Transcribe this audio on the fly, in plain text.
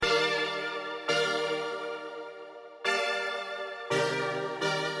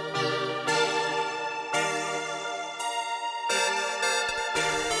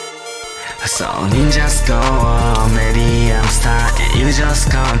So ninjas go on, maybe I'm star. You just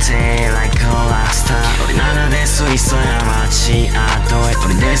can't tell like a rock star. 우린 하나 될 수 있어야 마치 ADOY.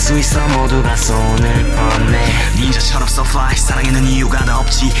 우린 될 수 있어 모두가 손을 뻗네. 닌자처럼 so fly. 사랑에는 이유가 더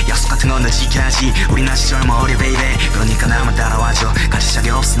없지. 약속 같은 건 늘 지켜야지. 우린 아직 젊어 어려 baby. 그러니까 나만 따라와줘. 같이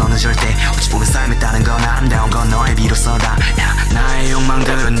자격 없어 너는 절대. 어찌보면 삶에 따른 건 아름다운 건 너의 비로소다. 나의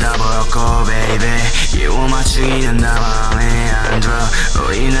욕망들은 다 버렸고 baby. 이유 맞추기는 나 맘에 안 들어.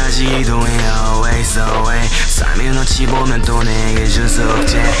 우린 아직 이동해 always away. 삶은 어찌보면 또 내게 준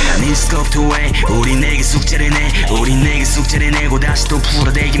숙제. Needs go to way. 우리 내게 숙제를 내. 우리 내게 숙제를 내고 다시 또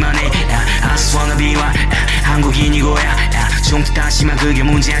풀어대기만 해. I just wanna be one. 한국인이고야. 좀 뜻하지만 그게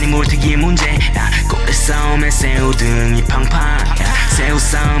문제아닌 물타기의 문제. 고래 싸움에 새우등이 팡팡. 새우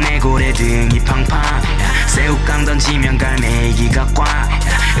싸움에 고래등이 팡팡. 새우깡 던지면 갈매기가 꽉.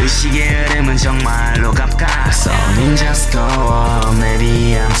 의식의 흐름은 정말로 갑각. So ninjas go on,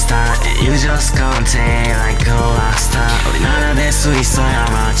 maybe I'm star. You just can't tell like a rock star. 우린 하나 될 수 있어야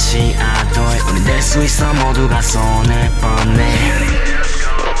마치 ADOY. 우린 될 수 있어 모두가 손을 뻗네.